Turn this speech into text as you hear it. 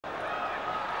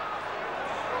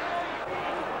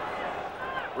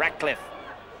Ratcliffe.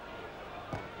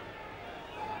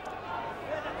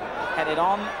 Headed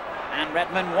on, and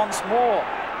Redmond once more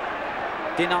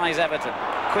denies Everton.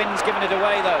 Quinn's given it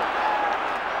away though.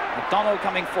 McDonald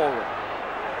coming forward.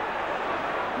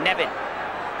 Nevin.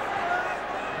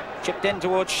 Chipped in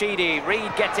towards Sheedy.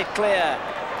 Reid gets it clear.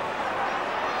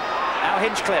 Now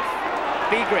Hinchcliffe.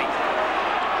 Beagrie.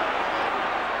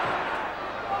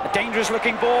 A dangerous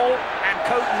looking ball, and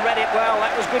Coton read it well.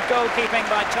 That was good goalkeeping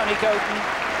by Tony Coton.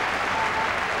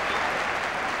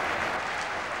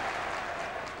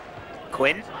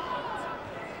 Quinn.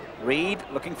 Reid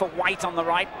looking for White on the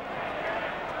right.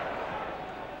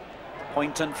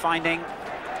 Poynton finding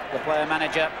the player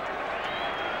manager.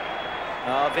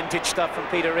 Oh, vintage stuff from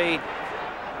Peter Reid.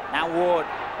 Now Ward.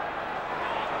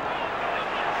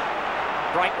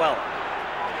 Brightwell.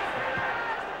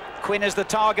 Quinn is the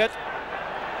target,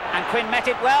 and Quinn met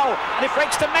it well, and it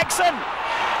breaks to Megson.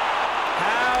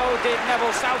 How did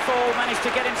Neville Southall manage to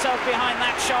get himself behind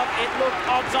that shot? It looked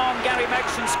odds on Gary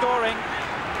Megson scoring,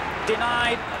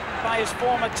 denied by his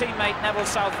former teammate Neville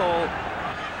Southall.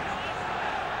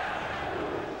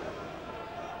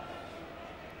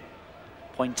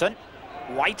 Poynton.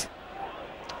 White.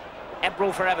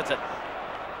 Ebrel for Everton.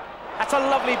 That's a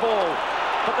lovely ball,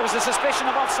 but there was a suspicion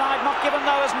of offside, not given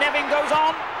though, as Nevin goes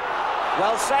on.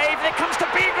 Well saved, it comes to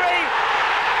Beagrie.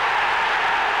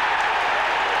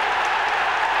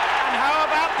 And how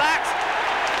about that?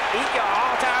 Eat your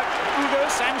heart out, Hugo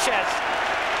Sanchez.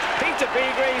 Peter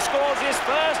Beagrie scores his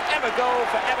first ever goal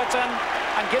for Everton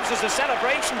and gives us a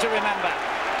celebration to remember.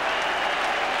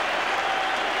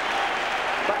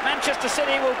 But Manchester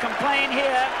City will complain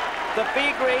here that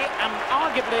Beagrie and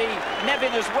arguably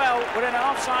Nevin as well were in an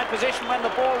offside position when the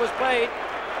ball was played.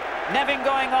 Nevin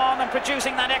going on and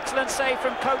producing that excellent save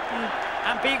from Coton,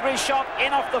 and Beagrie shot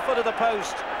in off the foot of the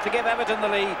post to give Everton the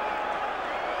lead.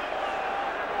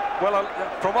 Well,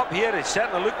 from up here it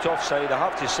certainly looked offside, I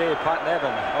have to say, Pat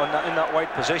Nevin in that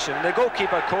wide position. And the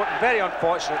goalkeeper Coton, very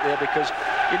unfortunate there, because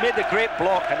he made the great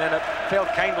block and then it fell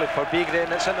kindly for Beagrie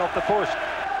and it's in off the post.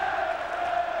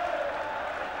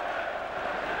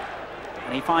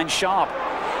 And he finds Sharp,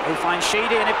 who finds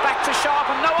Sheedy, and it back to Sharp,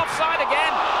 and no offside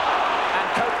again. And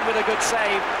Coton with a good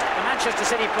save. The Manchester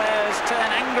City players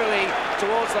turn angrily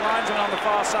towards the linesman on the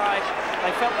far side.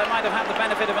 They felt they might have had the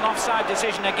benefit of an offside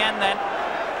decision again then.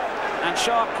 And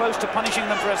Sharp close to punishing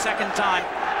them for a second time,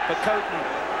 but Coton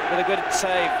with a good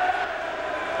save.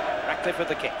 Ratcliffe with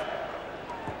the kick.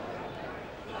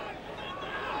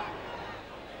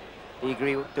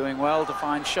 Beagrie doing well to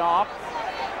find Sharp.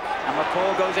 And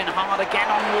McCall goes in hard again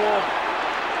on Ward.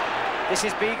 This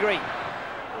is Beagrie.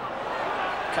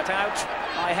 Cut out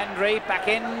by Hendry, back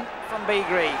in from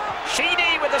Beagrie.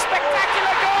 Sheedy with a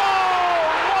spectacular goal!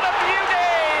 What a beauty!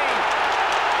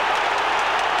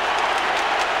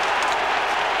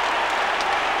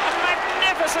 A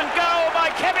magnificent goal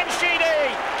by Kevin Sheedy!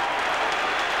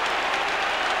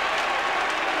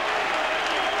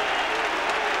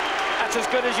 That's as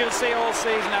good as you'll see all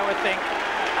season, I would think.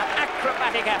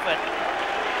 Acrobatic effort.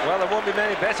 Well, there won't be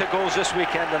many better goals this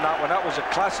weekend than that one. That was a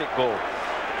classic goal.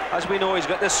 As we know, he's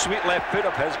got this sweet left foot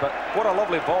of his, but what a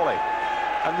lovely volley.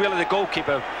 And really the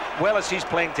goalkeeper, well as he's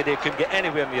playing today, couldn't get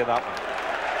anywhere near that one.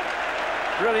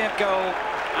 Brilliant goal,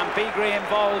 and Beagrie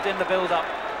involved in the build-up.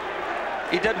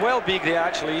 He did well, Beagrie,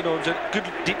 actually. You know, it was a good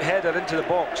deep header into the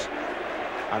box.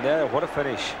 And there, what a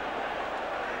finish.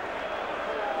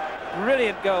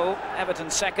 Brilliant goal, Everton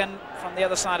second from the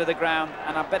other side of the ground,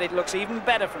 and I bet it looks even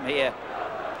better from here.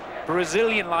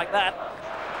 Brazilian like that.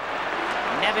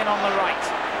 Nevin on the right.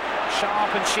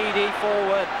 Sharp and Sheedy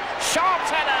forward.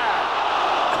 Sharp's header!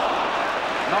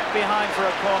 Knocked behind for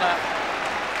a corner.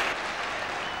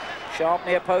 Sharp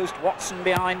near post, Watson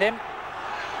behind him.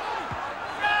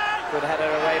 Good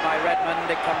header away by Redmond,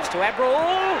 it comes to Ebrel.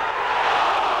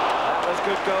 That was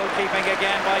good goalkeeping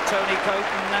again by Tony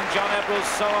Coton, and John Ebrel's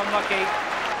so unlucky.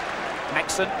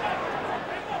 Megson.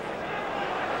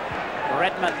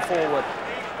 Redmond forward.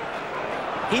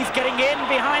 He's getting in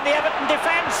behind the Everton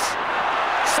defence.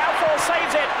 Southall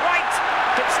saves it. White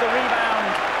gets the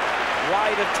rebound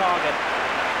wide of target.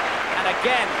 And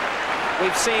again,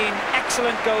 we've seen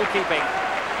excellent goalkeeping.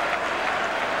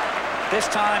 This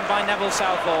time by Neville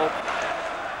Southall.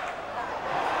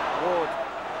 Ward.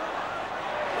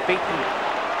 Beaten.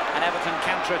 And Everton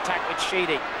counter-attack with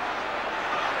Sheedy.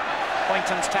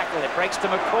 Poynton's tackle. It breaks to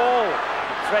McCall.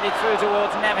 Threaded through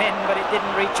towards Nevin, but it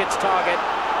didn't reach its target.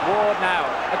 Ward now.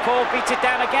 McCall beats it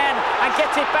down again and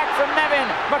gets it back from Nevin.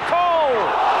 McCall!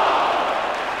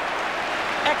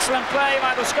 Excellent play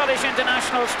by the Scottish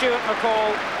international Stuart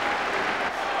McCall.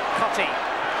 Cotty.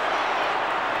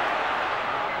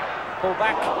 Pull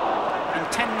back,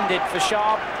 intended for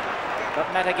Sharp,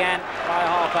 but met again by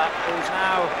Harper, who's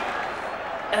now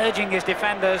urging his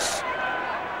defenders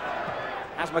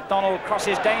as McDonald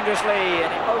crosses dangerously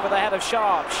and over the head of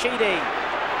Sharp. Sheedy.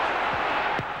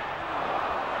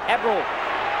 Ebrel.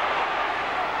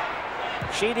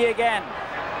 Sheedy again.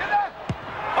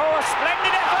 Oh, a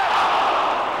splendid effort!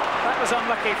 That was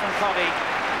unlucky from Coddy.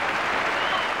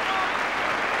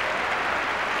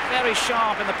 Very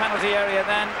sharp in the penalty area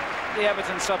then, the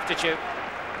Everton substitute.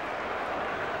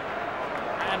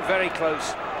 And very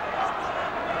close.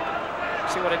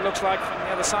 See what it looks like from the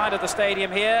other side of the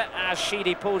stadium here as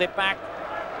Sheedy pulled it back.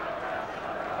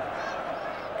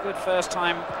 Good first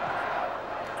time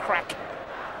crack.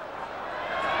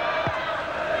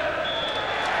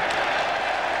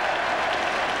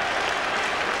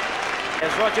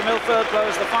 As Roger Milford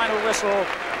blows the final whistle,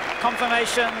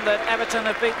 confirmation that Everton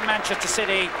have beaten Manchester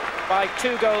City by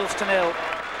 2-0.